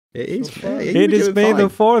It is. So it is May the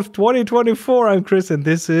 4th, 2024. I'm Chris, and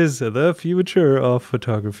this is the future of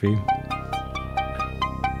photography.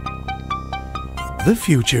 The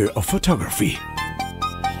future of photography.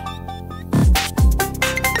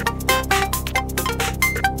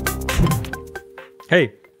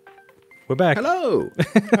 Hey, we're back. Hello.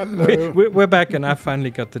 Hello. We're back, and I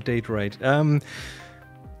finally got the date right.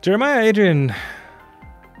 Jeremiah, Adrian,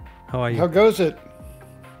 how are you? How goes it?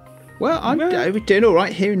 Well, I'm doing all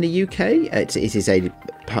right here in the UK.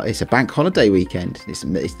 It's a bank holiday weekend. It's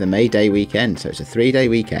the May Day weekend, so it's a 3-day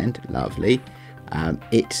weekend. Lovely.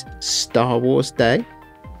 It's Star Wars Day,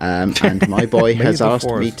 and my boy has asked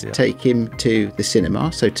me to take him to the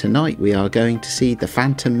cinema. So tonight we are going to see The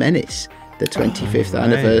Phantom Menace, the 25th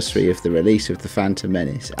anniversary of the release of The Phantom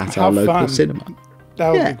Menace at our local cinema.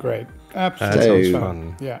 That would be great. Absolutely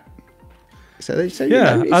fun. Yeah. So it's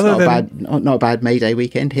not a bad May Day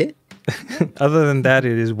weekend here. Other than that,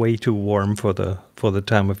 it is way too warm for the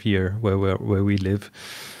time of year where we live.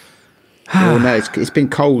 Well, no, it's been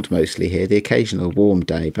cold mostly here. The occasional warm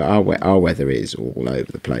day, but our weather is all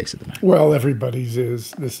over the place at the moment. Well, everybody's is.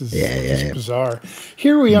 This is bizarre.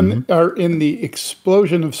 Here we are in the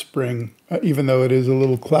explosion of spring, even though it is a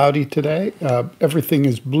little cloudy today. Everything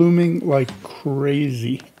is blooming like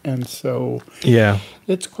crazy, and so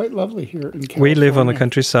it's quite lovely here in California. We live on the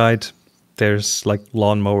countryside. There's like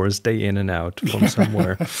lawnmowers day in and out from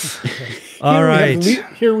somewhere. All right.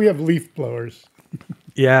 Here we have leaf blowers.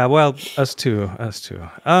 Yeah, well, us too.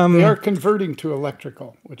 They are converting to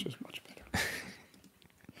electrical, which is much better.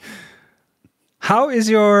 How is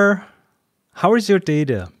your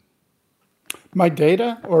data? My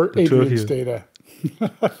data or Adrian's data?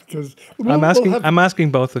 Because I'm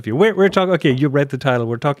asking both of you. We're talking. Okay, you read the title.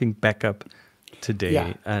 We're talking backup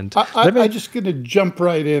today, and I'm just going to jump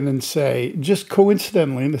right in and say, just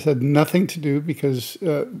coincidentally, this had nothing to do because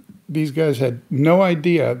these guys had no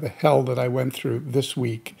idea the hell that I went through this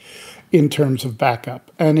week in terms of backup,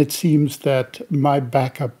 and it seems that my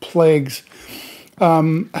backup plagues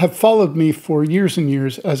have followed me for years and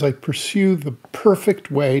years as I pursue the perfect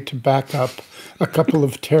way to back up a couple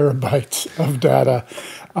of terabytes of data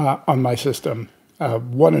on my system.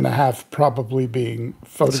 1.5 probably being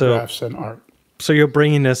photographs and art. So you're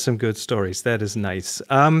bringing us some good stories. That is nice.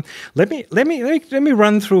 Let me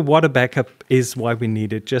run through what a backup is, why we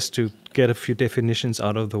need it, just to get a few definitions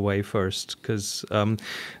out of the way first. Because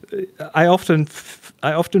I often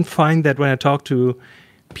find that when I talk to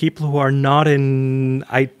people who are not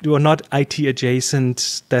IT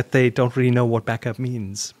adjacent, that they don't really know what backup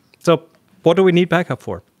means. So what do we need backup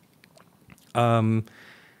for?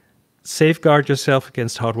 Safeguard yourself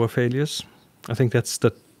against hardware failures. I think that's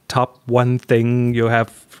the top one thing. You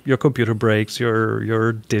have your computer breaks,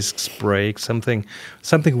 your disks break, something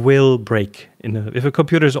will break. If a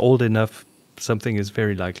computer is old enough, something is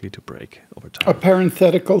very likely to break over time. A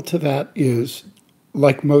parenthetical to that is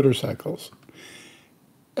like motorcycles.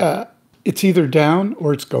 It's either down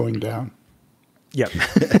or it's going down. Yeah.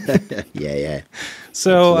 Yeah.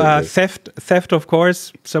 So theft, of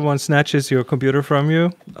course. Someone snatches your computer from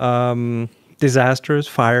you. Disasters,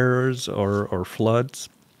 fires, or floods,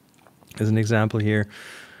 as an example here.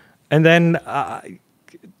 And then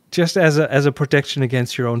just as a protection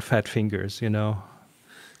against your own fat fingers,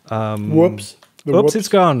 Whoops. Oops, it's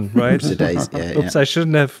gone, right? Oops, I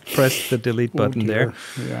shouldn't have pressed the delete button there.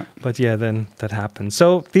 Yeah. But yeah, then that happens.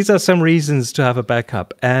 So these are some reasons to have a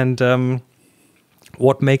backup. And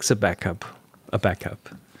what makes a backup a backup?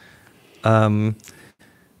 I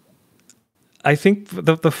think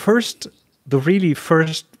the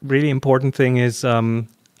really important thing is a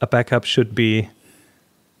backup should be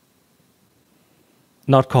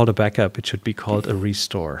not called a backup. It should be called a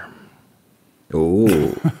restore.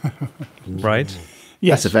 Oh, right?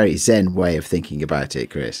 Yes. That's a very Zen way of thinking about it,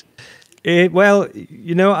 Chris. Well,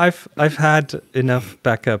 I've had enough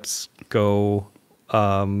backups go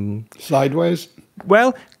sideways.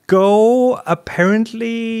 Well, go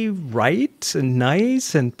apparently right and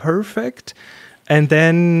nice and perfect. And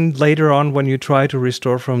then later on, when you try to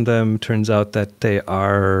restore from them, turns out that they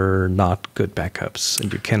are not good backups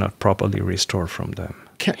and you cannot properly restore from them.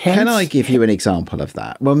 Can I give you an example of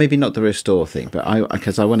that? Well, maybe not the restore thing, but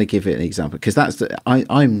because I want to give it an example, because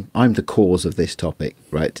I'm the cause of this topic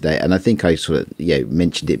right today, and I think I sort of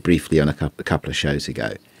mentioned it briefly on a couple of shows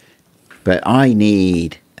ago. But I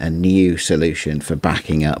need a new solution for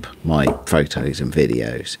backing up my photos and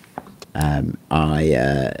videos. But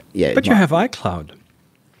you have iCloud.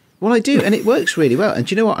 Well, I do, and it works really well. And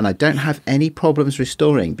do you know what? And I don't have any problems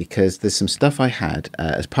restoring because there's some stuff I had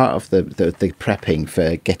as part of the prepping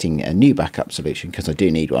for getting a new backup solution, because I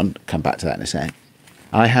do need one. Come back to that in a sec.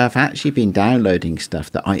 I have actually been downloading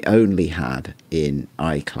stuff that I only had in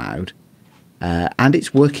iCloud, and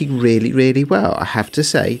it's working really, really well. I have to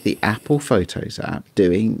say, the Apple Photos app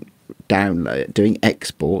doing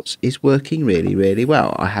exports is working really, really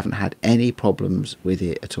well. I haven't had any problems with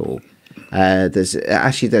it at all. There's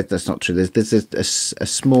actually that's not true. There's a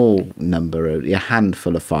small number, a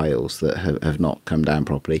handful of files that have not come down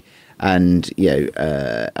properly, and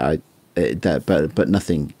but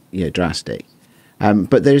nothing drastic.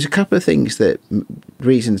 But there's a couple of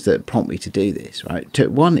reasons that prompt me to do this. Right,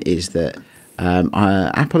 one is that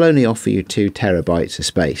Apple only offer you 2 terabytes of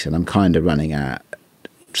space, and I'm kind of running out.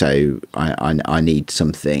 So I need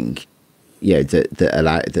something, that's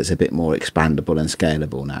a bit more expandable and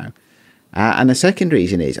scalable now. And the second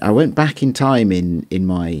reason is I went back in time in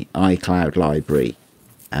my iCloud library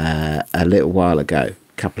a little while ago,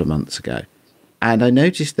 a couple of months ago, and I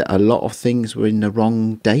noticed that a lot of things were in the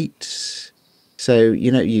wrong dates. So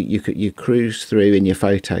you cruise through in your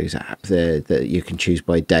Photos app that you can choose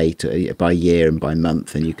by date, by year, and by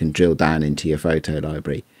month, and you can drill down into your photo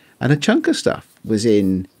library. And a chunk of stuff was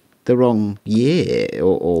in the wrong year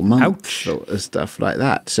or month or stuff like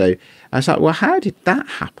that. So I was like, well, how did that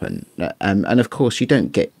happen? And of course, you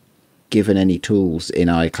don't get given any tools in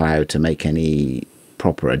iCloud to make any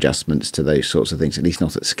proper adjustments to those sorts of things, at least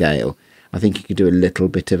not at scale. I think you could do a little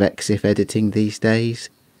bit of EXIF editing these days,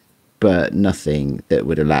 but nothing that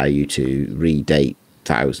would allow you to redate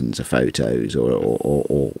thousands of photos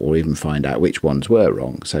or even find out which ones were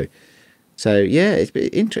wrong. So yeah, it's been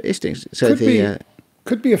interesting. So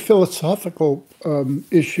could be a philosophical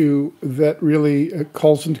issue that really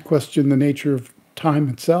calls into question the nature of time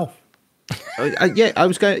itself. I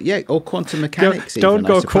was going. Yeah, or quantum mechanics. Don't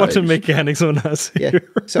go quantum mechanics on us. Yeah,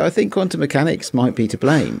 so I think quantum mechanics might be to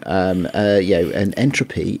blame. And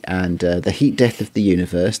entropy and the heat death of the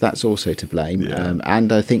universe, that's also to blame. Yeah.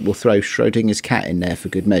 And I think we'll throw Schrodinger's cat in there for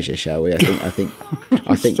good measure, shall we? I think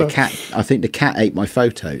the cat ate my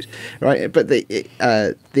photos, right? But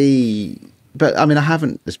But I mean, I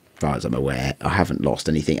haven't, as far as I'm aware, I haven't lost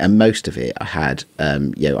anything, and most of it I had,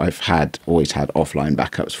 I've always had offline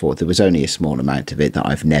backups for. There was only a small amount of it that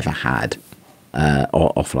I've never had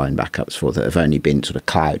offline backups for, that have only been sort of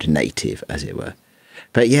cloud native, as it were.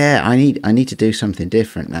 But yeah, I need to do something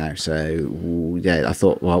different now. So yeah, I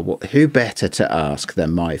thought, well, who better to ask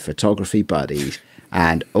than my photography buddies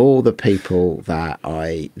and all the people that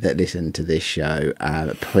listen to this show.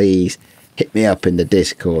 Please hit me up in the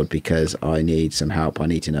Discord, because I need some help. I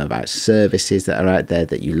need to know about services that are out there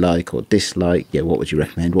that you like or dislike. Yeah, what would you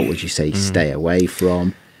recommend? What would you say stay away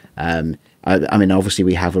from? I mean, obviously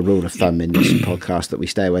we have a rule of thumb in this podcast that we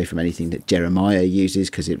stay away from anything that Jeremiah uses,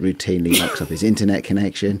 because it routinely knocks up his internet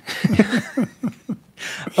connection.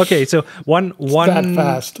 Okay, so one that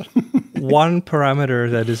fast. one parameter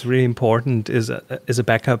that is really important is a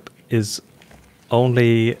backup is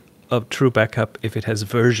only a true backup if it has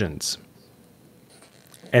versions.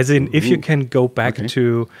 As in, if you can go back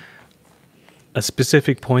to a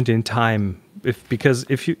specific point in time, because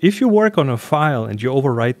if you work on a file and you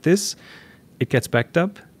overwrite this, it gets backed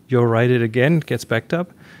up. You overwrite it again, it gets backed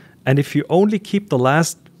up. And if you only keep the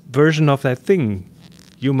last version of that thing,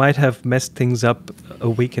 you might have messed things up a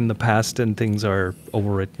week in the past and things are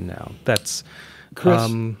overwritten now. That's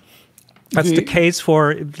Chris, that's the case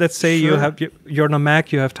for, let's say you're on a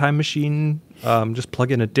Mac, you have Time Machine, just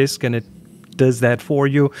plug in a disk and it does that for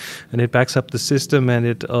you, and it backs up the system, and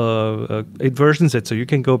it versions it, so you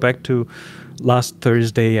can go back to last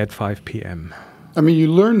Thursday at 5 p.m. I mean,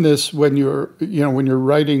 you learn this when you're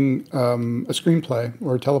writing a screenplay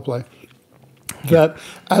or a teleplay. That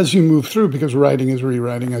as you move through, because writing is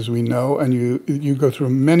rewriting, as we know, and you go through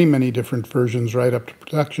many different versions right up to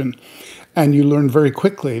production, and you learn very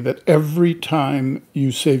quickly that every time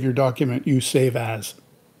you save your document, you save as,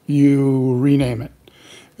 you rename it.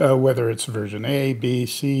 Whether it's version A, B,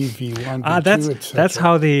 C, V1, V2, etc. That's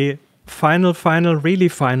how the final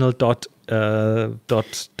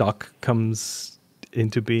doc comes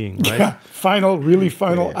into being, right? Yeah, final, really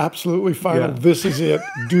final, absolutely final. Yeah. This is it.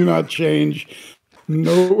 Do not change.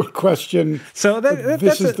 No question. So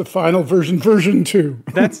this is the final version 2.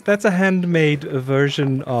 That's a handmade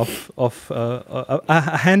version of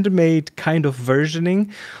a handmade kind of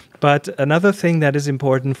versioning. But another thing that is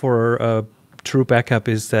important for true backup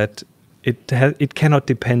is that it cannot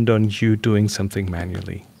depend on you doing something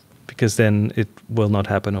manually, because then it will not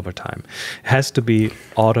happen over time. It has to be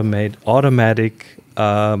automatic,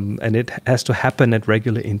 and it has to happen at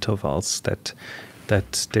regular intervals. That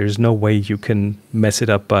there's no way you can mess it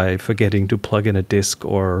up by forgetting to plug in a disk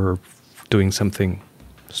or doing something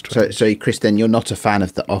strategy. So, Chris, then you're not a fan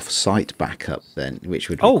of the off-site backup, then, which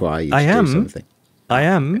would require you to do something. I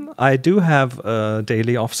am. I do have a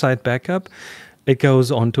daily offsite backup. It goes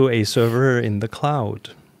onto a server in the cloud.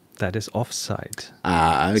 That is offsite.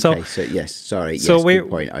 Okay. So yes, sorry. Yes, good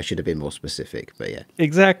point. I should have been more specific, but yeah.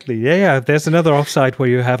 Exactly. Yeah. There's another offsite where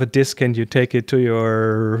you have a disk and you take it to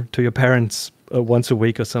your parents once a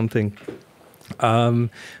week or something, and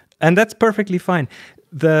that's perfectly fine.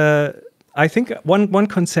 I think one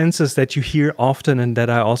consensus that you hear often and that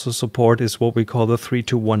I also support is what we call the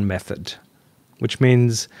 3-2-1 method, which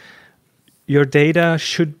means your data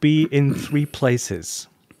should be in 3 places,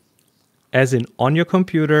 as in on your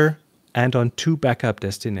computer and on 2 backup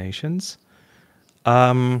destinations.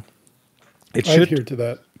 I adhere to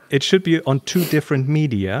that. It should be on 2 different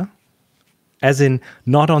media, as in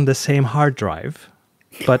not on the same hard drive,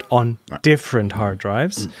 but on different hard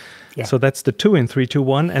drives. Yeah. So that's the 2 in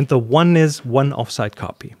 3-2-1, and the 1 is 1 offsite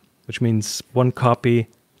copy, which means 1 copy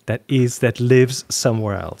that lives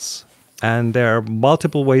somewhere else. And there are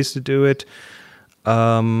multiple ways to do it,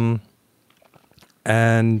 and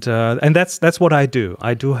that's what I do.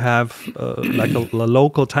 I do have like a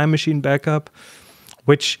local time machine backup,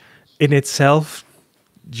 which in itself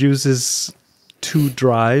uses 2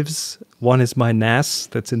 drives. One is my NAS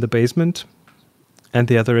that's in the basement, and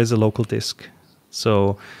the other is a local disk.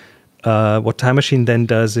 So what Time Machine then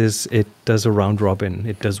does is it does a round robin.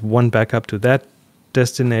 It does 1 backup to that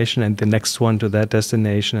destination and the next one to that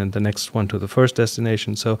destination and the next one to the first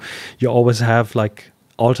destination. So you always have like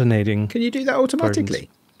alternating. Can you do that automatically?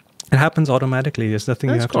 It happens automatically. There's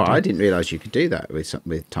nothing you have to do. I didn't realize you could do that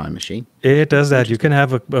with Time Machine. It does that. You can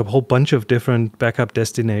have a whole bunch of different backup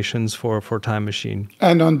destinations for Time Machine.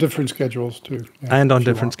 And on different schedules too. Yeah, and on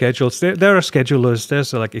different schedules. There are schedulers.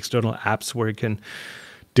 There's like external apps where you can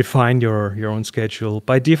define your own schedule.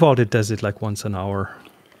 By default, it does it like once an hour.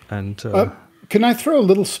 And can I throw a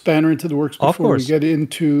little spanner into the works before we get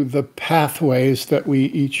into the pathways that we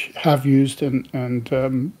each have used and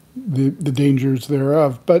the dangers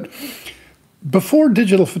thereof? But before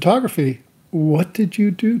digital photography, what did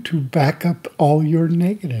you do to back up all your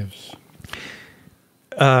negatives?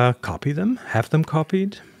 Copy them, have them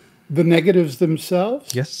copied. The negatives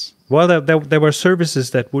themselves? Yes. Well, there were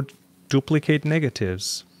services that would duplicate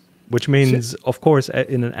negatives, which means, of course,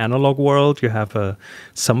 in an analog world, you have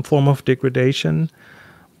some form of degradation.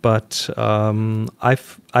 But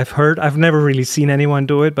I've never really seen anyone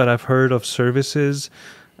do it, but I've heard of services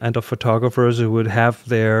and of photographers who would have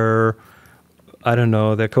their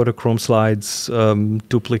Kodachrome slides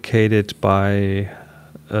duplicated by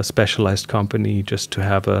a specialized company just to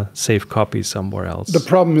have a safe copy somewhere else. The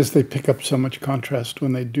problem is they pick up so much contrast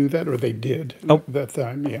when they do that, or they did that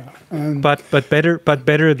time, yeah. But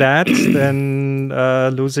better that than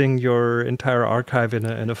losing your entire archive in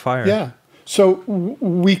a fire. Yeah. So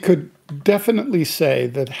we could definitely say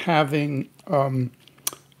that having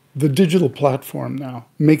the digital platform now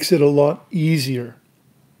makes it a lot easier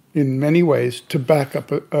in many ways to back up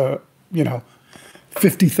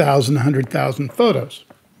 50,000, 100,000 photos.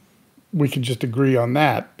 We could just agree on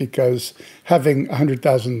that, because having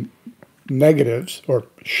 100,000 negatives or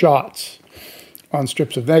shots on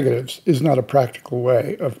strips of negatives is not a practical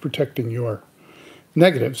way of protecting your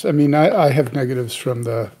negatives. I mean, I have negatives from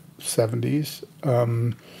the 70s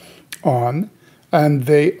on, and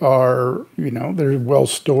they are, they're well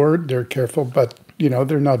stored, they're careful, but,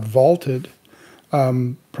 they're not vaulted.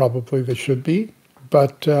 Probably they should be,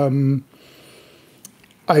 but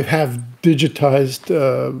I have digitized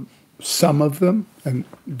some of them, and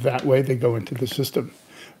that way they go into the system.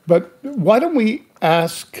 But why don't we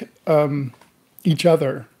ask each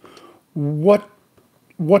other, what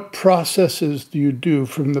processes do you do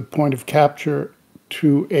from the point of capture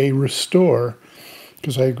to a restore?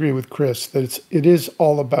 Because I agree with Chris that it is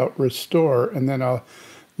all about restore. And then I'll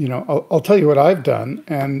tell you what I've done,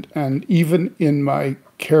 and even in my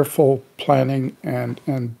careful planning and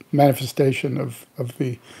manifestation of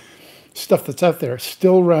the stuff that's out there,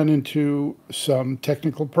 still ran into some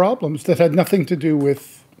technical problems that had nothing to do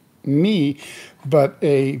with me, but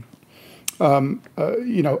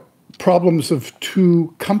problems of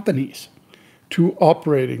 2 companies, 2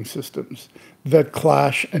 operating systems that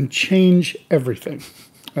clash and change everything.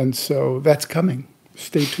 And so that's coming.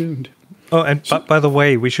 Stay tuned. Oh, and by the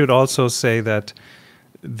way, we should also say that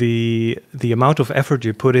the amount of effort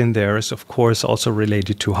you put in there is, of course, also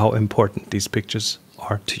related to how important these pictures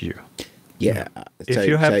are to you. Yeah.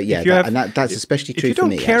 That's especially true for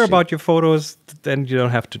me. If you don't care about your photos, then you don't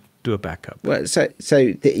have to do a backup. Well,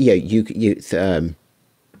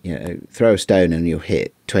 you throw a stone and you'll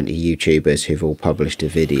hit 20 YouTubers who've all published a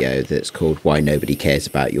video that's called "Why Nobody Cares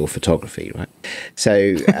About Your Photography," right?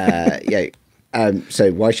 So,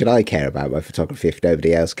 so why should I care about my photography if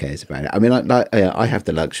nobody else cares about it? I mean, I have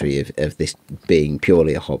the luxury of this being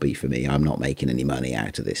purely a hobby for me. I'm not making any money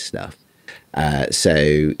out of this stuff.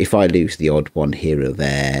 So if I lose the odd one here or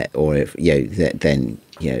there, or if then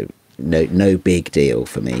no big deal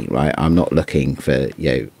for me, right? I'm not looking for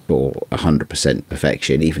for 100%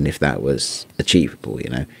 perfection, even if that was achievable,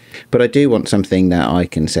 But I do want something that I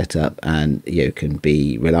can set up and can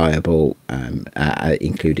be reliable,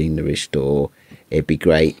 including the restore. It'd be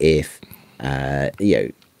great if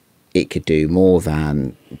it could do more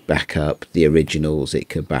than backup the originals. It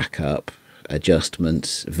could back up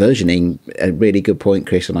adjustments, versioning. A really good point,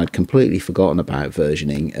 Chris, and I'd completely forgotten about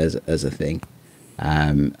versioning as a thing.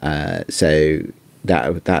 So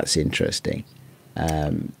that's interesting.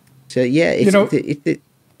 So yeah,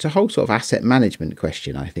 it's a whole sort of asset management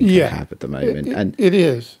question I think I have at the moment. It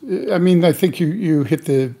is. I mean, I think you hit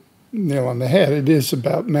the nail on the head. It is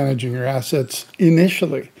about managing your assets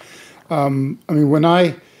initially. I mean, when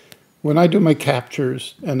I do my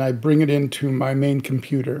captures and I bring it into my main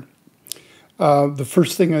computer, the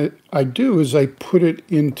first thing I do is I put it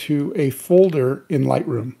into a folder in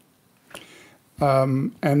Lightroom.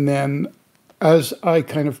 And then as I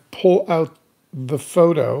kind of pull out the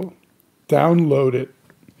photo, download it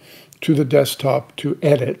to the desktop to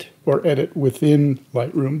edit, or edit within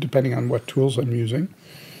Lightroom, depending on what tools I'm using,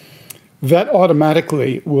 that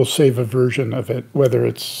automatically will save a version of it, whether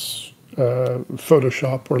it's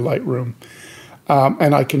Photoshop or Lightroom.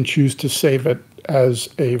 And I can choose to save it as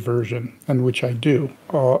a version, and which I do.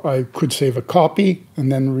 I could save a copy and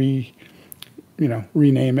then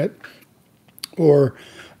rename it, or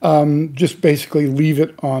just basically leave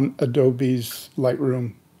it on Adobe's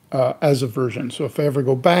Lightroom as a version. So if I ever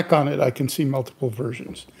go back on it, I can see multiple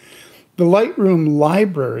versions. The Lightroom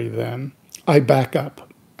library, then, I back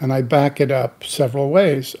up, and I back it up several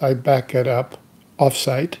ways. I back it up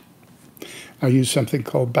offsite. I use something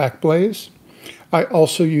called Backblaze. I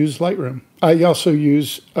also use Lightroom. I also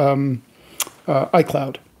use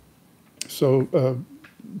iCloud, so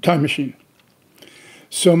Time Machine.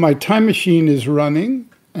 So my Time Machine is running,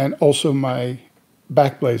 and also my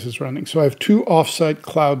Backblaze is running. So I have two offsite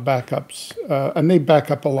cloud backups, and they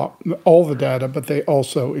back up all the data, but they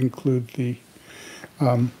also include the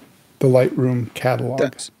Lightroom catalog.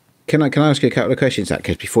 Can I ask you a couple of questions,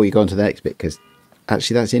 because before you go on to the next bit, because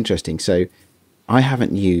actually that's interesting. So I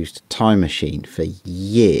haven't used Time Machine for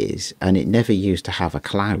years, and it never used to have a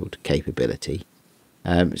cloud capability.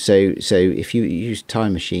 So if you use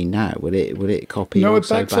Time Machine now, will it copy? No, it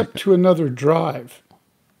backs up to another drive.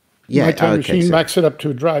 Yeah, my Time Machine backs it up to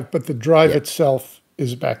a drive, but the drive itself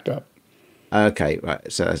is backed up. Okay,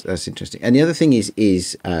 right. So that's interesting. And the other thing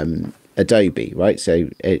is Adobe, right? So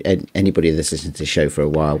anybody that's listened to the show for a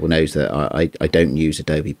while knows that I don't use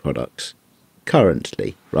Adobe products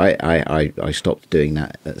currently, right? I stopped doing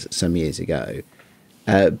that some years ago.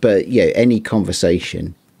 But any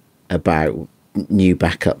conversation about new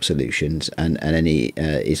backup solutions and any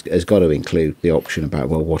has got to include the option about,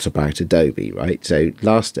 well, what about Adobe, right? So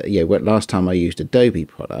last time I used Adobe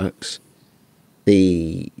products,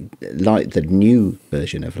 the new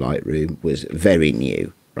version of Lightroom was very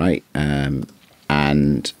new, right? I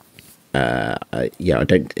don't,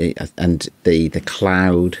 and the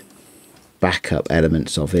cloud backup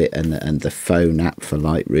elements of it and the phone app for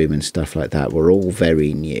Lightroom and stuff like that were all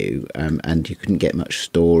very new, and you couldn't get much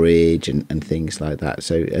storage and things like that.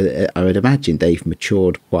 So I would imagine they've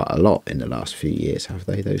matured quite a lot in the last few years, have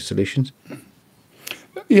they, those solutions?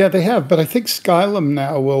 Yeah, they have, but I think Skylum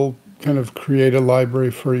now will kind of create a library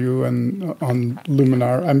for you and on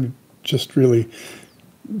Luminar. I'm just really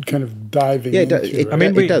kind of diving into it.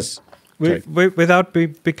 It does. Without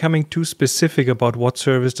becoming too specific about what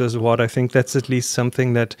service does what, I think that's at least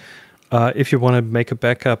something that if you want to make a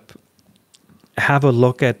backup, have a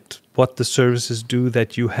look at what the services do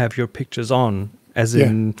that you have your pictures on. As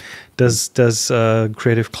in, does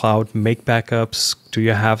Creative Cloud make backups? Do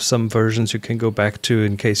you have some versions you can go back to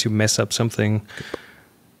in case you mess up something?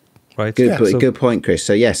 Right. Good point, Chris.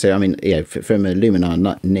 So I mean, from a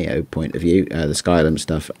Luminar Neo point of view, the Skylum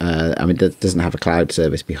stuff, I mean, it doesn't have a cloud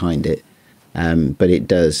service behind it. But it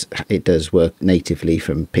does work natively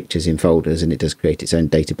from pictures in folders, and it does create its own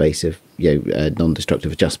database of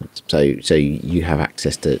non-destructive adjustments. So you have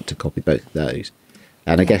access to copy both of those,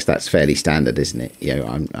 and I guess that's fairly standard, isn't it?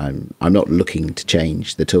 I'm not looking to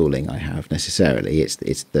change the tooling I have necessarily.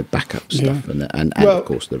 It's the backup stuff and of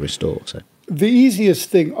course the restore. So the easiest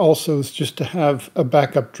thing also is just to have a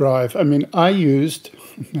backup drive. I mean, I used,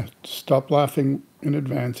 stop laughing, in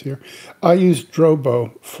advance here. I used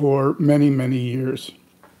Drobo for many, many years.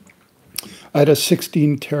 I had a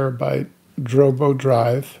 16 terabyte Drobo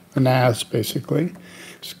drive, a NAS basically.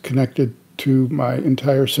 It's connected to my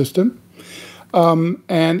entire system.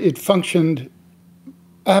 And it functioned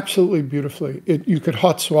absolutely beautifully. You could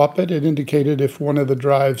hot swap it. It indicated if one of the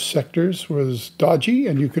drive sectors was dodgy,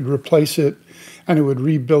 and you could replace it, and it would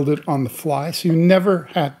rebuild it on the fly. So you never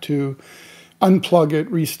had to unplug it,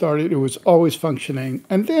 restart it. It was always functioning.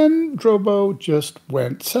 And then Drobo just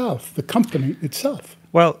went south, the company itself.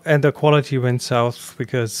 Well, and the quality went south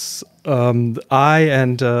because I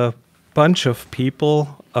and a bunch of people,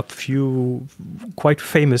 a few quite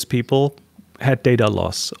famous people, had data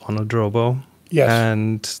loss on a Drobo. Yes.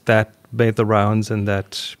 And that made the rounds, and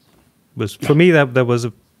that was, for me, that was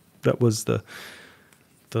the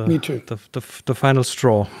Me too. The final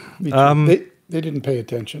straw. Me too. They didn't pay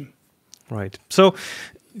attention. Right. So,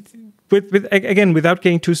 with again, without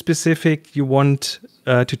getting too specific, you want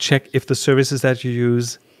to check if the services that you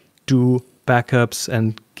use do backups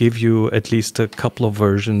and give you at least a couple of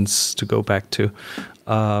versions to go back to.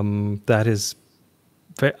 That is,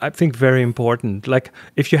 I think, very important. Like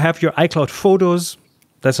if you have your iCloud photos,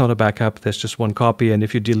 that's not a backup. There's just one copy, and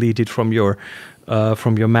if you delete it from your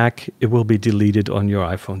Mac, it will be deleted on your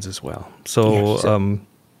iPhones as well. So. Yes.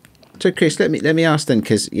 So, Chris, let me ask then,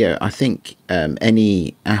 because I think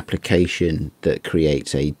any application that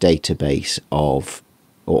creates a database of,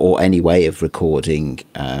 or any way of recording,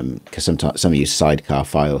 because sometimes some use sidecar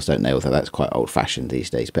files, don't they? Although that's quite old-fashioned these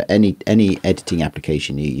days. But any editing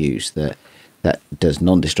application you use that does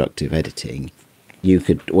non-destructive editing, you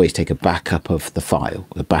could always take a backup of the file,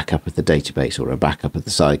 a backup of the database, or a backup of the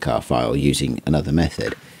sidecar file using another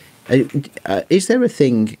method. Is there a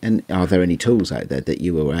thing, and are there any tools out there that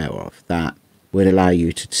you are aware of that would allow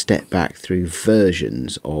you to step back through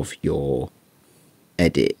versions of your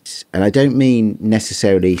edits? And I don't mean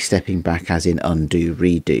necessarily stepping back as in undo,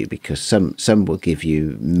 redo, because some will give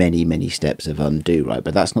you many steps of undo, right?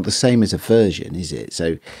 But that's not the same as a version, is it?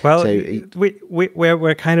 So,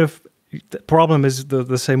 we're kind of. The problem is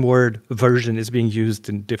the same word version is being used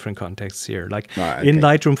in different contexts here. Like in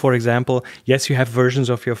Lightroom, for example, yes, you have versions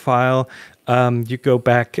of your file. You go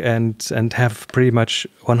back and have pretty much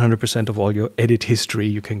 100% of all your edit history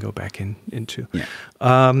you can go back into. Yeah.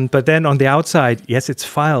 But then on the outside, yes, it's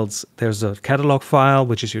files. There's a catalog file,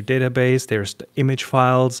 which is your database. There's the image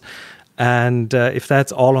files. And if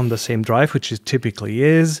that's all on the same drive, which it typically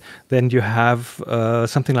is, then you have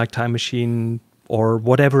something like Time Machine or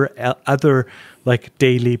whatever other like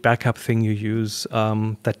daily backup thing you use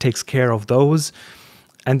that takes care of those.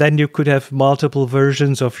 And then you could have multiple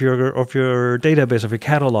versions of your database, of your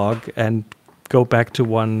catalog, and go back to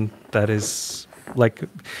one that is like,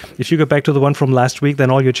 if you go back to the one from last week,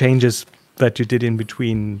 then all your changes that you did in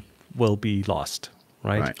between will be lost,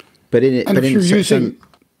 right? But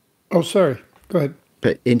sorry, go ahead.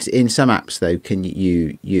 But in some apps, though, can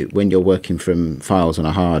you when you're working from files on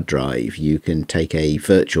a hard drive, you can take a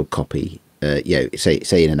virtual copy.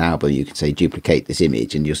 Say in an album, you can say duplicate this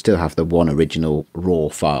image, and you'll still have the one original raw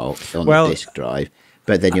file on the disk drive.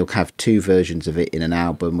 But then you'll have two versions of it in an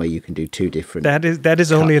album where you can do two different. That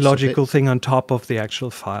is only a logical thing on top of the actual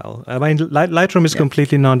file. I mean, Lightroom is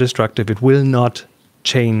completely non-destructive. It will not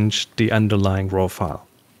change the underlying raw file.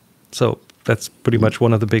 So that's pretty much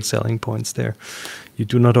one of the big selling points there. You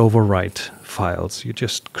do not overwrite files. You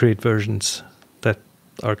just create versions that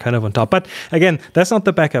are kind of on top. But again, that's not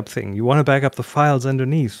the backup thing. You want to back up the files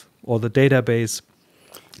underneath or the database.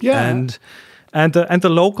 Yeah. And the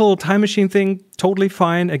local Time Machine thing, totally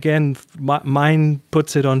fine. Again, mine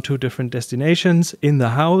puts it on two different destinations in the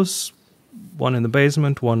house, one in the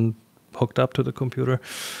basement, one hooked up to the computer.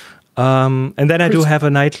 And then I do have a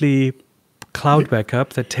nightly cloud backup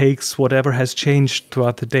that takes whatever has changed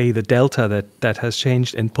throughout the day, the delta that has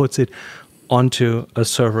changed, and puts it onto a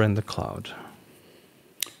server in the cloud.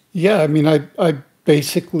 Yeah, I mean, I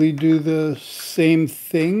basically do the same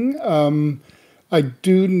thing. I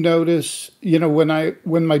do notice, when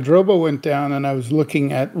my Drobo went down and I was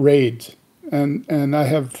looking at RAIDs, and I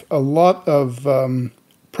have a lot of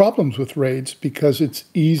problems with RAIDs because it's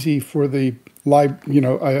easy for the what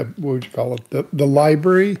would you call it? The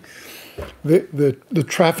library. The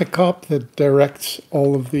traffic cop that directs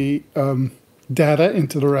all of the data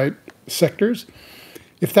into the right sectors,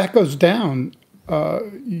 if that goes down,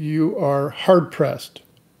 you are hard pressed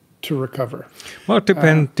to recover. Well, it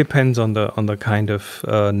depends on the kind of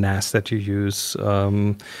NAS that you use.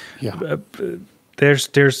 There's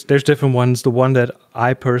different ones. The one that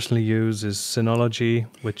I personally use is Synology,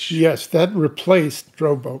 which that replaced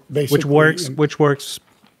Drobo basically, which works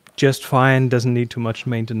just fine, doesn't need too much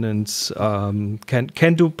maintenance,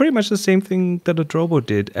 can do pretty much the same thing that a Drobo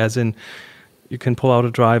did, as in you can pull out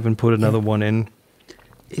a drive and put another one in.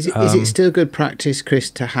 Is it still good practice, Chris,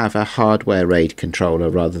 to have a hardware RAID controller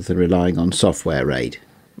rather than relying on software RAID?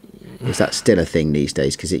 Is that still a thing these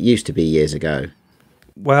days? Because it used to be years ago.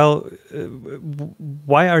 Well,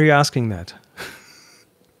 why are you asking that?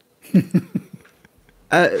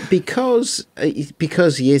 Because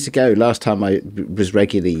years ago, last time I was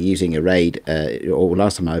regularly using a RAID, or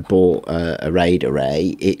last time I bought a RAID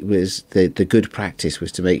array, it was the good practice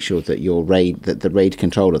was to make sure that the RAID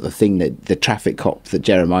controller, the thing that the traffic cop that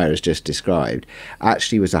Jeremiah has just described,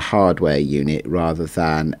 actually was a hardware unit rather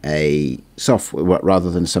than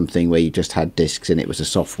something where you just had disks and it was a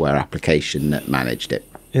software application that managed it.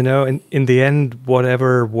 You know, in the end,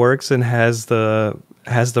 whatever works and has the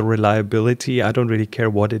reliability, I don't really care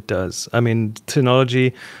what it does. I mean,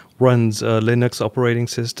 Synology runs a Linux operating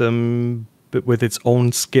system with its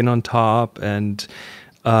own skin on top, and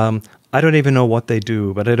I don't even know what they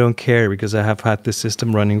do, but I don't care because I have had this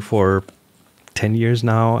system running for 10 years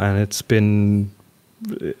now, and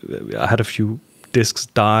I had a few disks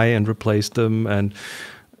die and replaced them, and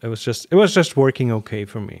it was just working okay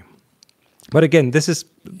for me. But again, this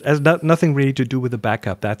has nothing really to do with the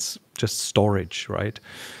backup. That's just storage, right?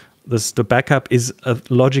 The backup is a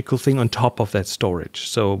logical thing on top of that storage.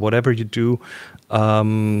 So whatever you do,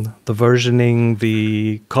 the versioning,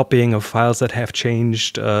 the copying of files that have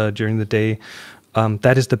changed during the day,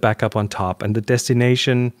 that is the backup on top. And the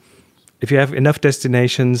destination, if you have enough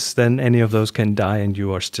destinations, then any of those can die and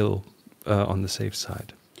you are still on the safe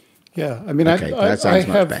side. Yeah, I mean, that sounds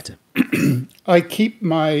much better. I keep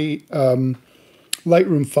my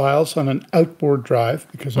Lightroom files on an outboard drive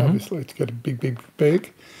because obviously it's got a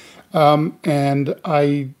big. And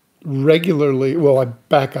I I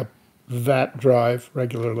back up that drive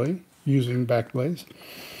regularly using Backblaze.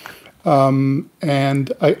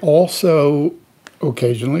 And I also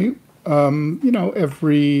occasionally,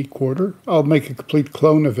 every quarter, I'll make a complete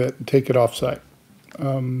clone of it and take it offsite.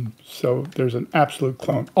 So there's an absolute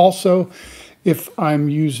clone. Also, if I'm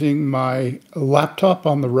using my laptop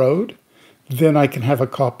on the road, then I can have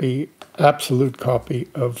absolute copy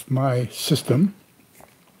of my system,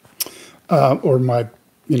 or my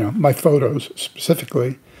photos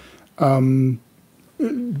specifically,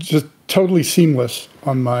 just totally seamless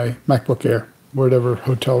on my MacBook Air, whatever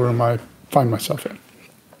hotel room I find myself in.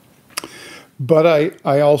 But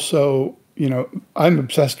I also, I'm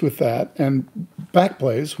obsessed with that. And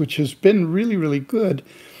Backblaze, which has been really, really good,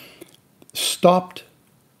 stopped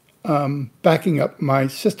backing up my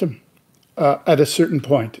system at a certain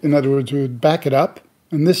point. In other words, we would back it up,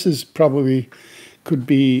 and this is probably could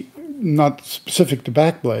be not specific to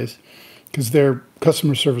Backblaze, because their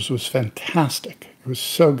customer service was fantastic. It was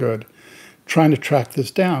so good. Trying to track this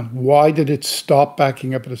down. Why did it stop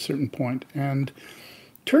backing up at a certain point? And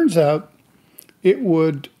turns out it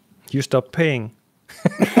would... You stopped paying.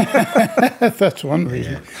 That's one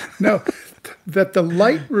reason. Yeah. No, that the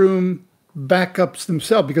Lightroom backups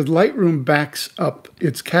themselves, because Lightroom backs up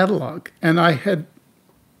its catalog. And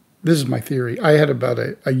this is my theory, I had about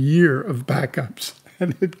a year of backups,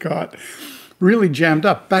 and it got really jammed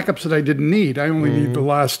up. Backups that I didn't need. I only need the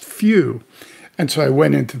last few. And so I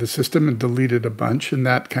went into the system and deleted a bunch, and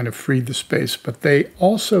that kind of freed the space. But they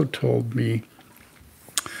also told me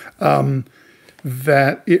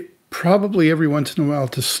that it probably every once in a while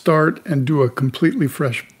to start and do a completely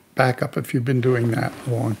fresh backup if you've been doing that a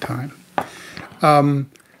long time.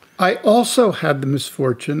 I also had the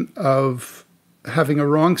misfortune of having a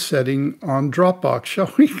wrong setting on Dropbox.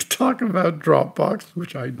 Shall we talk about Dropbox?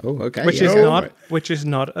 Which is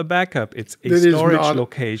not a backup. It's a storage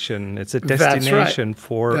location. It's a destination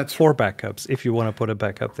for backups if you want to put a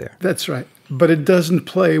backup there. That's right. But it doesn't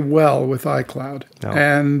play well with iCloud. No.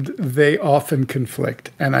 And they often conflict.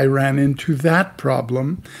 And I ran into that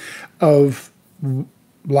problem of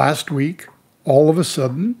last week, all of a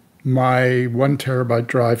sudden, my 1 terabyte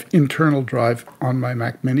drive, internal drive on my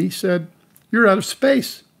Mac Mini said, "You're out of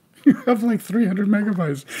space. You have like 300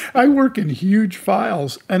 megabytes. I work in huge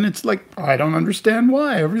files." And it's like, I don't understand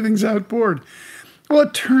why. Everything's outboard. Well,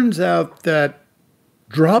 it turns out that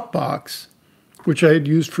Dropbox, which I had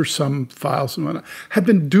used for some files and whatnot, had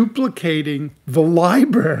been duplicating the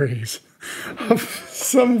libraries of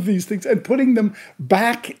some of these things and putting them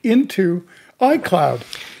back into iCloud.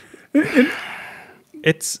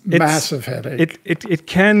 It's massive headache. It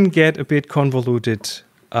can get a bit convoluted,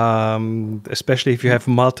 especially if you have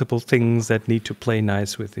multiple things that need to play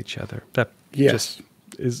nice with each other.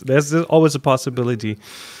 There's always a possibility.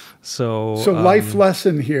 So life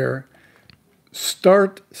lesson here: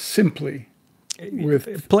 Start simply with.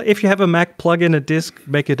 If you have a Mac, plug in a disk,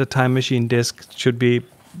 make it a Time Machine disk. It should be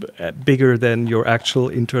bigger than your actual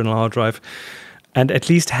internal hard drive, and at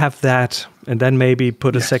least have that, and then maybe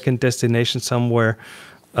put a second destination somewhere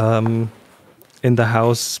in the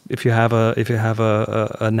house. If you have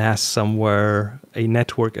a NAS somewhere, a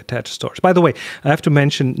network attached storage. By the way, I have to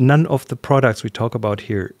mention, none of the products we talk about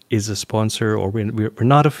here is a sponsor, or we're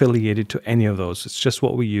not affiliated to any of those. It's just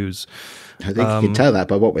what we use. I think you can tell that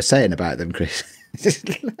by what we're saying about them, Chris.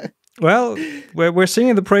 Well, we're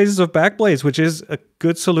singing the praises of Backblaze, which is a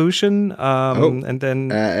good solution. And then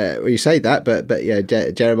well, you say that, but yeah,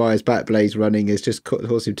 Jeremiah's Backblaze running has just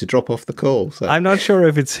caused him to drop off the call. So. I'm not sure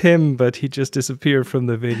if it's him, but he just disappeared from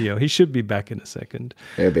the video. He should be back in a second.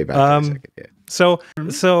 He'll be back in a second. Yeah.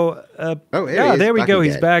 Yeah, there we go.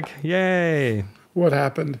 Again. He's back. Yay! What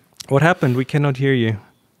happened? What happened? We cannot hear you.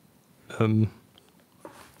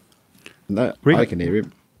 No, I can hear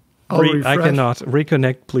him. I cannot.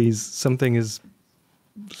 Reconnect, please. Something is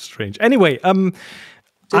strange. Anyway,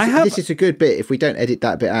 this is a good bit. If we don't edit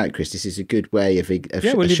that bit out, Chris, this is a good way of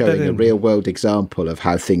showing a real world example of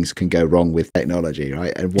how things can go wrong with technology,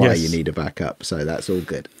 right? And why you need a backup. So that's all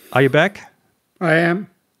good. Are you back? I am.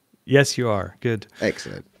 Yes, you are. Good.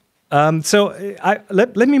 Excellent.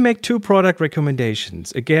 Let me make 2 product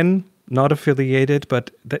recommendations. Again, not affiliated,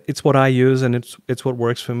 but it's what I use, and it's what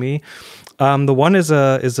works for me. The one is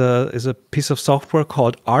a piece of software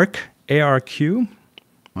called Arq, ARQ.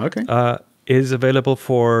 Okay. Is available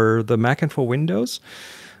for the Mac and for Windows,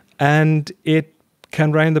 and it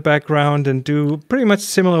can run in the background and do pretty much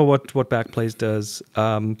similar what Backblaze does,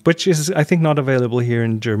 which is, I think, not available here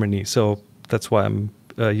in Germany. So that's why I'm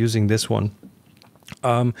using this one.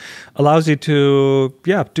 Allows you to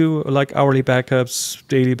do like hourly backups,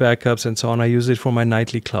 daily backups, and so on. I use it for my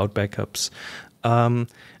nightly cloud backups.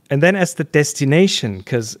 And then as the destination,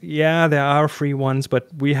 because there are free ones, but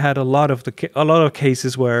we had a lot of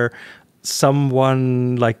cases where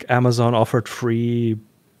someone like Amazon offered free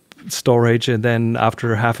storage, and then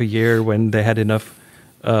after half a year, when they had enough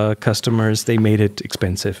customers, they made it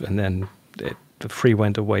expensive, and then the free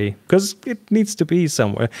went away because it needs to be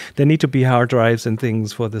somewhere. There need to be hard drives and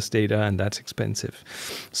things for this data, and that's expensive.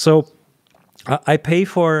 So I pay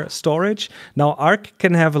for storage. Now, Arq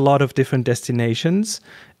can have a lot of different destinations,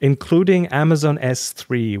 including Amazon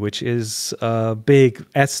S3, which is big.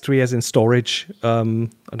 S3 as in storage. I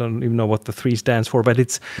don't even know what the 3 stands for, but I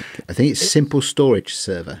think it's Simple Storage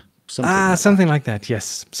Server. Something like that,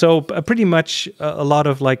 yes. So pretty much a lot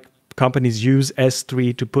of companies use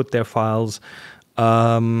S3 to put their files,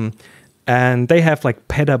 and they have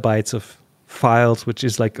petabytes of files, which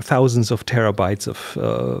is thousands of terabytes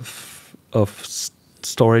of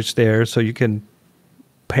storage there. So you can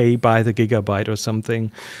pay by the gigabyte or something,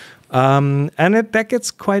 and that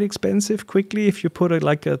gets quite expensive quickly if you put a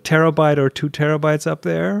terabyte or 2 terabytes up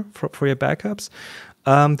there for your backups.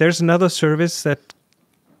 There's another service that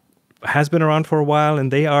has been around for a while,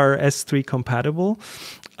 and they are S3 compatible.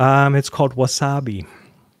 It's called Wasabi,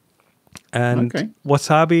 and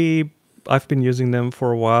Wasabi, I've been using them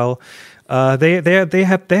for a while. They have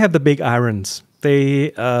the big irons.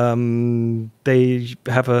 They have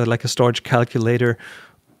a storage calculator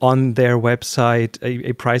on their website,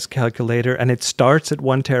 a price calculator, and it starts at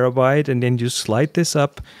 1 terabyte, and then you slide this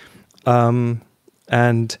up,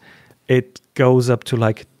 and it goes up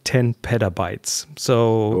to 10 petabytes.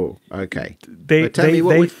 So tell me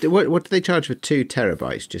what do they charge for 2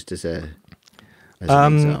 terabytes, just as an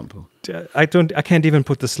example? I can't even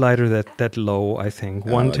put the slider that low. I think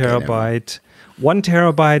 1 terabyte. 1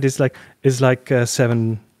 terabyte is $7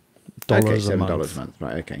 $7 a month. $7 a month,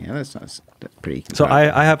 right? Okay, yeah, that's pretty. So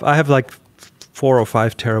I have 4 or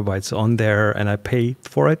 5 terabytes on there, and I pay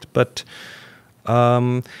for it. But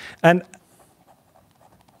and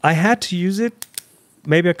I had to use it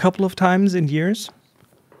maybe a couple of times in years,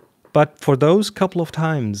 but for those couple of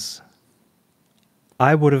times,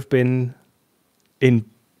 I would have been in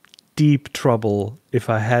deep trouble if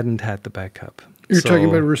I hadn't had the backup. You're talking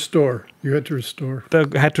about restore. You had to restore. I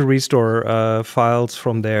had to restore files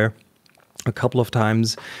from there a couple of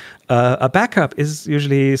times. A backup is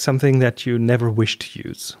usually something that you never wish to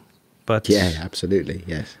use. But yeah, absolutely,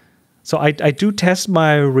 yes. So I do test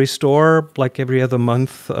my restore every other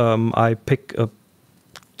month. I pick up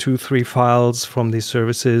 2-3 files from these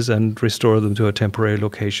services and restore them to a temporary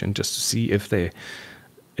location just to see if they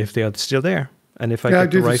are still there and if I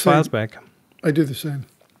get the right files back. I do the same.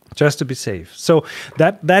 Just to be safe. So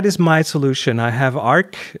that is my solution. I have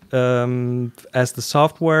Arq as the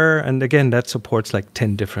software, and again, that supports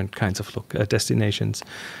 10 different kinds of destinations.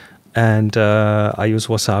 and I use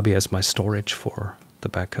Wasabi as my storage for the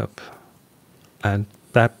backup, and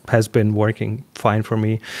that has been working fine for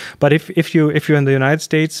me. But if you're in the United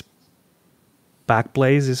States,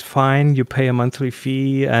 Backblaze is fine. You pay a monthly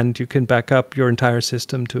fee, and you can back up your entire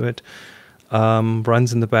system to it.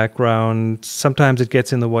 Runs in the background. Sometimes it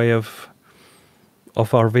gets in the way of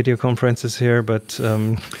our video conferences here, but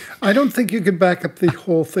I don't think you could back up the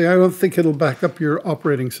whole thing. I don't think it'll back up your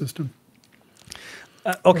operating system.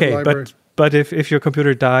 Okay, but if your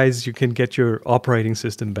computer dies, you can get your operating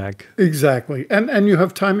system back. Exactly, and you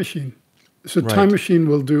have Time Machine. So Right. Time Machine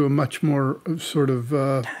will do a much more sort of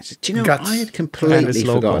Do you know, guts. I had completely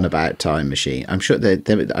local. forgotten about Time Machine. I'm sure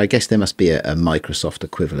I guess there must be a Microsoft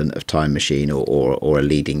equivalent of Time Machine or a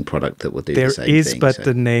leading product that will do There the same is, thing. but so-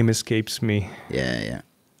 the name escapes me. yeah.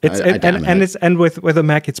 It's I don't know. and with a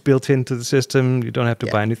Mac, it's built into the system. You don't have to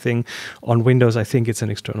buy anything. On Windows, I think it's an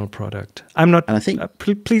external product. I'm not. And I think-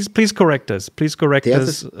 please correct us. Please correct The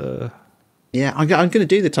us. Yeah, I'm going to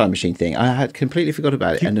do the Time Machine thing. I had completely forgot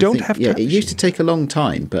about it. You and I don't think, have yeah, Time it used to Machine. take a long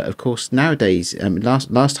time, but of course nowadays,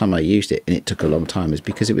 last time I used it and it took a long time is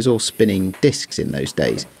because it was all spinning disks in those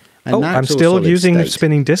days. And now I'm it's all still solid using state.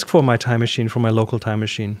 spinning disk for my Time Machine, for my local Time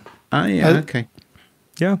Machine. Oh yeah, okay.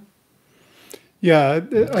 Yeah, Yeah,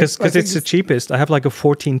 because it's the cheapest. I have like a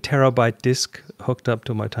 14 terabyte disk hooked up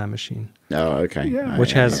to my Time Machine, Oh okay. Yeah. Oh,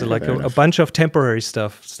 which yeah, has yeah, like fair a enough. bunch of temporary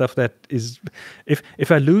stuff that is,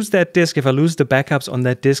 if I lose that disk, if I lose the backups on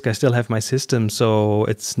that disk, I still have my system, so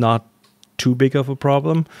it's not too big of a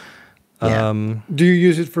problem. Yeah. Do you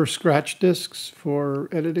use it for scratch discs for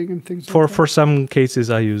editing and things like that? For some cases,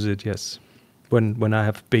 I use it, yes, when I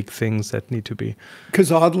have big things that need to be.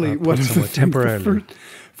 Because oddly, put one of the somewhere things, temporarily.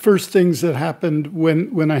 first things that happened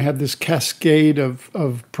when I had this cascade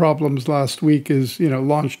of problems last week is,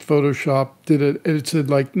 launched Photoshop, did it, and it said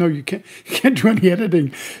like, no, you can't do any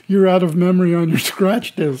editing. You're out of memory on your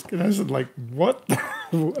scratch disk. And I said like, what?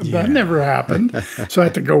 That never happened. So I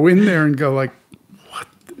had to go in there and go like,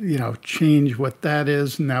 what, change what that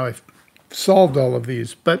is. Now I've solved all of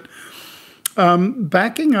these. But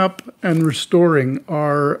backing up and restoring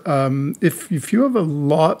are, if you have a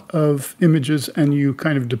lot of images and you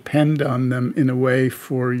kind of depend on them in a way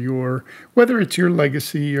for whether it's your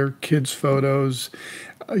legacy, your kids' photos,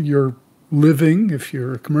 your living, if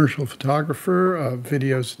you're a commercial photographer,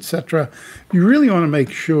 videos, etc., you really want to make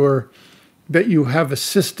sure that you have a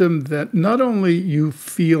system that not only you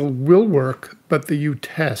feel will work, but that you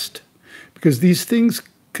test. Because these things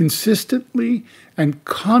consistently and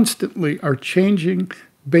constantly are changing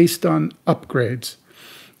based on upgrades.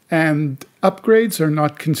 And upgrades are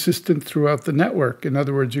not consistent throughout the network. In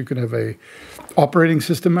other words, you can have a operating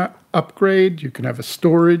system upgrade, you can have a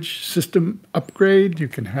storage system upgrade, you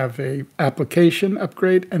can have a application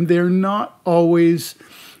upgrade, and they're not always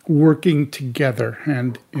working together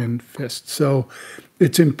hand in fist. So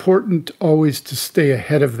it's important always to stay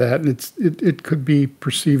ahead of that. And it could be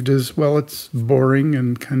perceived as, well, it's boring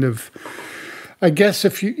and kind of, I guess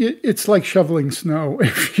it's like shoveling snow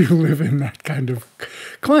if you live in that kind of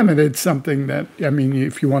climate. It's something that, I mean,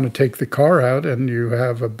 if you want to take the car out and you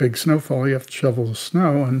have a big snowfall, you have to shovel the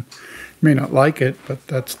snow, and you may not like it, but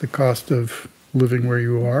that's the cost of living where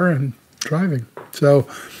you are and driving. So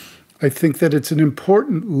I think that it's an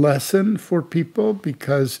important lesson for people,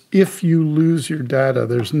 because if you lose your data,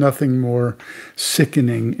 there's nothing more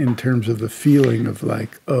sickening in terms of the feeling of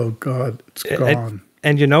like, oh God, it's gone.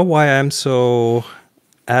 And you know why I'm so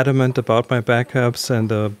adamant about my backups and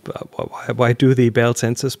why I do the belts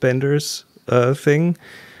and suspenders thing?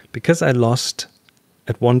 Because I lost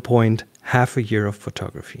at one point half a year of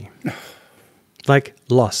photography. Like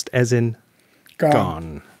lost, as in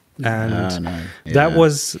gone. And no. that Yeah.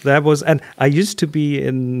 was, and I used to be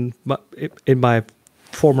in my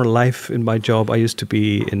former life, in my job, I used to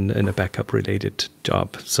be in a backup related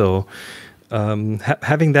job. So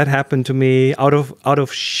having that happen to me out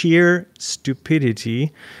of sheer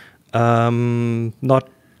stupidity, not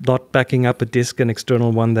backing up a disk, an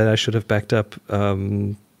external one that I should have backed up,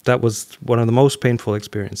 that was one of the most painful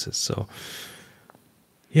experiences. So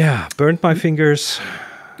yeah, burned my fingers.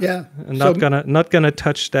 Yeah. And not gonna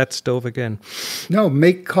touch that stove again. No,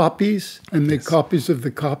 make copies and make copies of the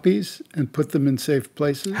copies and put them in safe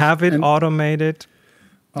places. Have it and automated.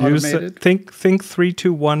 automated. Think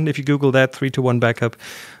 3-2-1. If you Google that 3-2-1 backup,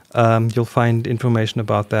 you'll find information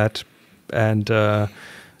about that. And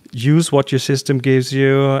use what your system gives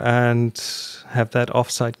you and have that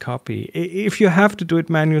offsite copy. If you have to do it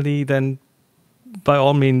manually, then by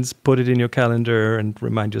all means, put it in your calendar and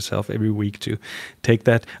remind yourself every week to take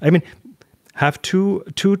that. I mean, have two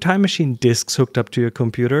Time Machine disks hooked up to your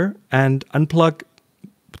computer and unplug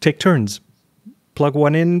take turns. Plug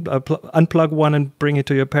one in, unplug one and bring it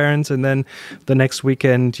to your parents, and then the next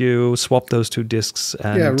weekend you swap those two discs.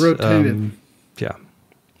 And, rotate it. Yeah,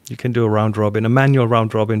 you can do a manual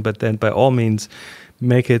round robin, but then by all means,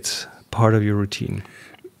 make it part of your routine.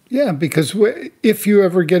 Yeah, because if you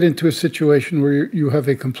ever get into a situation where you have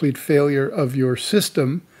a complete failure of your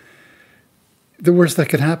system, the worst that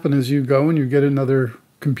could happen is you go and you get another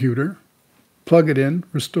computer, plug it in,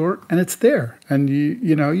 restore, and it's there. And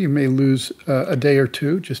you may lose a day or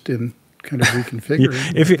two just in kind of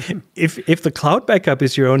reconfiguring. If the cloud backup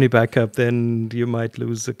is your only backup, then you might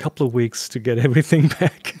lose a couple of weeks to get everything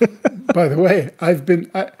back. By the way,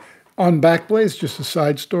 on Backblaze, just a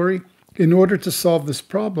side story. In order to solve this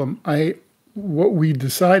problem, what we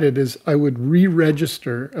decided is I would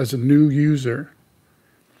re-register as a new user.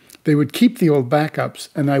 They would keep the old backups,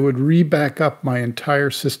 and I would re-back up my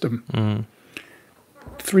entire system.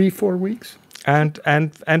 3-4 weeks. And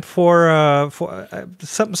for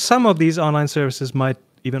some of these online services might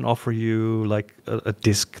even offer you like a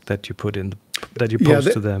disk that you put in that you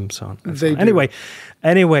post to them. So on. And so on.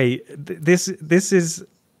 Anyway, this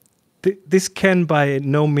can by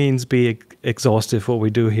no means be exhaustive. What we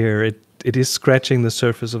do here, it is scratching the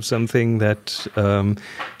surface of something that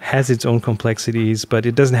has its own complexities, but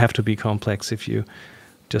it doesn't have to be complex if you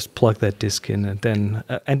just plug that disk in and then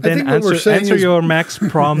answer your Max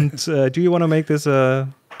prompt. Do you want to make this a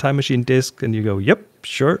time machine disk? And you go, yep,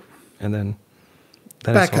 sure, and then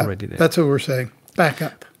it's already there. That's what we're saying. Back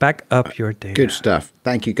up your data. Good stuff.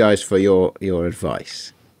 Thank you guys for your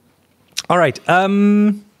advice. All right.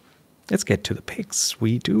 Let's get to the picks.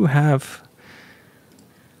 We do have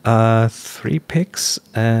 3 picks,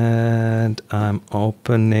 and I'm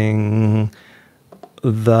opening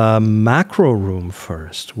the macro room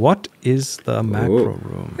first. What is the macro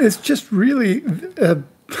room? It's just really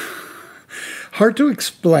hard to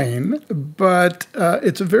explain, but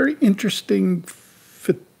it's a very interesting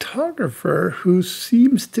photographer who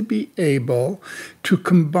seems to be able to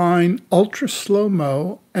combine ultra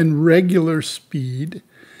slow-mo and regular speed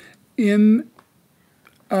in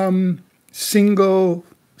single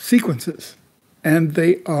sequences, and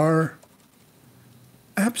they are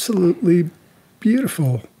absolutely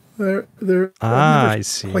beautiful. I've never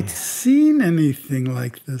quite seen anything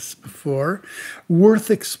like this before. Worth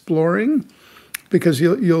exploring, because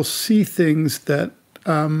you'll see things that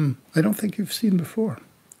I don't think you've seen before.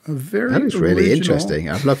 That is really interesting.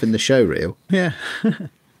 I'm loving the show reel. Yeah.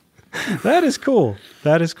 That is cool.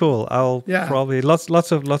 I'll probably lots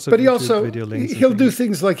of but he also video links. He'll do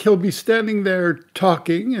things like he'll be standing there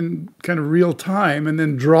talking in kind of real time and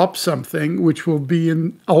then drop something which will be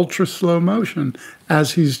in ultra slow motion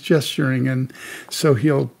as he's gesturing, and so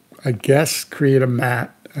he'll, I guess, create a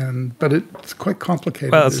matte. But it's quite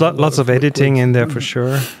complicated. Well, it's lots of editing in there for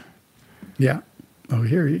sure. Yeah. Oh,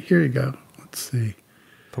 here you go. Let's see.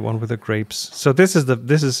 The one with the grapes. So this is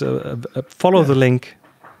follow the link.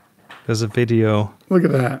 There's a video. Look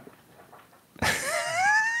at that.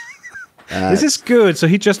 This is good. So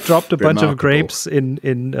he just dropped a bunch of grapes in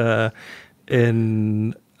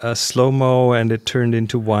slow mo, and it turned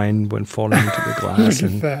into wine when falling into the glass.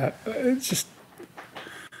 Look at that. It's just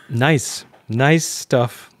nice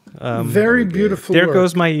stuff. Very beautiful. There work.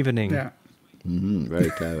 goes my evening. Yeah. Very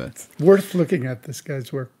clever. It's worth looking at this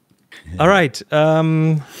guy's work. All right.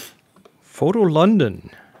 Photo London.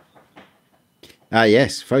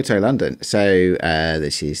 Yes, Photo London. So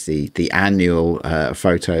this is the annual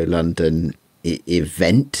Photo London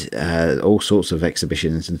event. All sorts of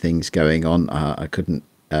exhibitions and things going on. I couldn't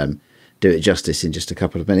do it justice in just a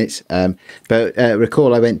couple of minutes. But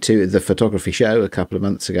recall I went to the photography show a couple of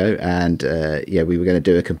months ago, and we were going to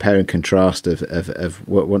do a compare and contrast of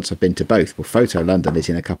what once I've been to both. Well, Photo London is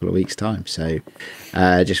in a couple of weeks' time. So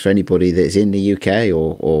just for anybody that's in the UK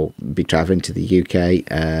or be travelling to the UK,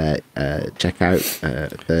 check out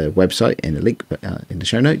the website in the link in the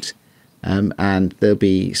show notes. And there'll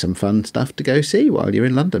be some fun stuff to go see while you're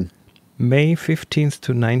in London. May 15th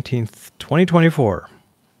to 19th, 2024.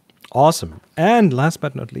 Awesome. And last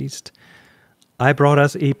but not least, I brought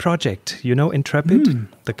us a project. You know Intrepid,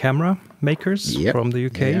 the camera makers from the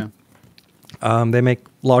UK? Yeah. They make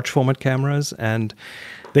large format cameras, and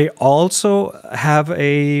they also have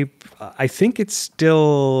I think it's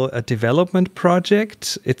still a development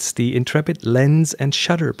project. It's the Intrepid Lens and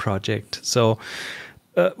Shutter project. So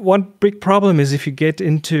one big problem is if you get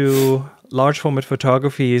into large format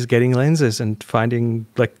photography is getting lenses and finding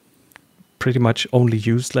like pretty much only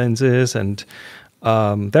used lenses, and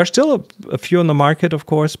there's still a few on the market, of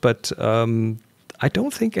course, but I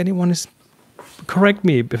don't think anyone is correct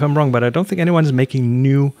me if I'm wrong, but I don't think anyone's making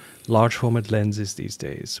new large format lenses these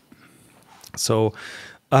days. So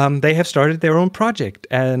they have started their own project,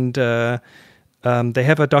 and they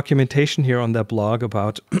have a documentation here on their blog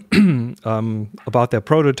about their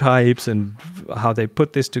prototypes and how they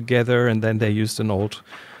put this together. And then they used an old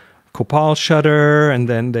Copal shutter, and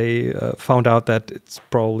then they found out that it's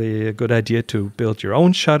probably a good idea to build your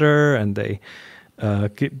own shutter, and they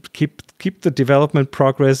keep the development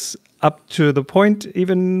progress up to the point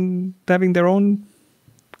even having their own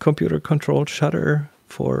computer-controlled shutter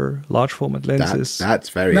for large format lenses. That's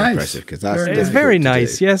very impressive, because it's very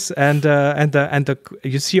nice. Yes, and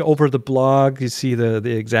you see over the blog, you see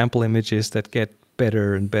the example images that get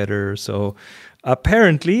better and better. So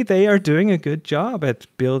apparently they are doing a good job at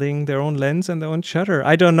building their own lens and their own shutter.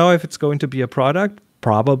 I don't know if it's going to be a product.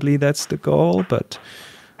 Probably that's the goal, but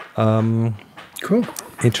cool.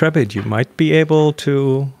 Intrepid, you might be able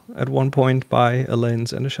to at one point buy a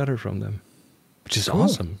lens and a shutter from them, which is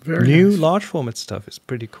awesome. Very New nice. large format stuff is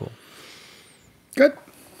pretty cool. Good.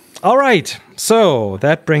 All right, so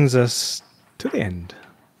that brings us to the end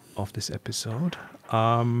of this episode.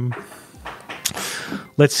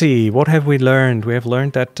 Let's see, what have we learned? We have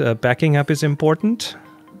learned that backing up is important.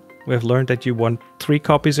 We have learned that you want 3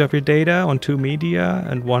 copies of your data on 2 media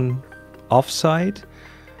and 1 offsite.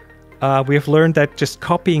 We have learned that just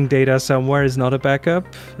copying data somewhere is not a backup,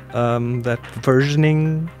 that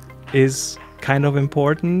versioning is kind of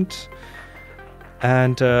important.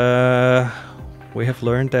 And we have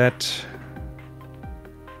learned that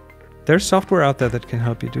there's software out there that can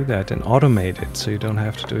help you do that and automate it so you don't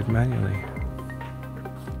have to do it manually.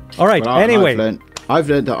 All right, Well, anyway. I've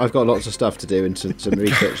learned that I've got lots of stuff to do and some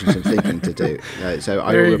research and some thinking to do. So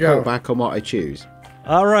I There will you report go. back on what I choose.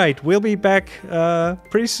 All right, we'll be back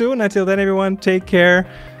pretty soon. Until then, everyone, take care.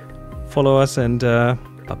 Follow us, and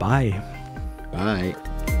bye-bye. Bye.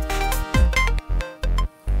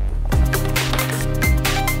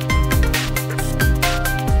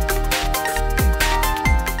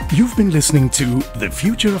 You've been listening to The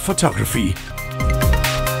Future of Photography.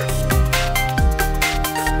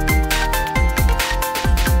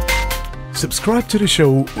 Subscribe to the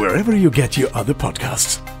show wherever you get your other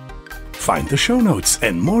podcasts. Find the show notes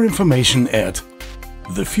and more information at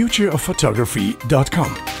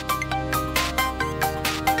thefutureofphotography.com.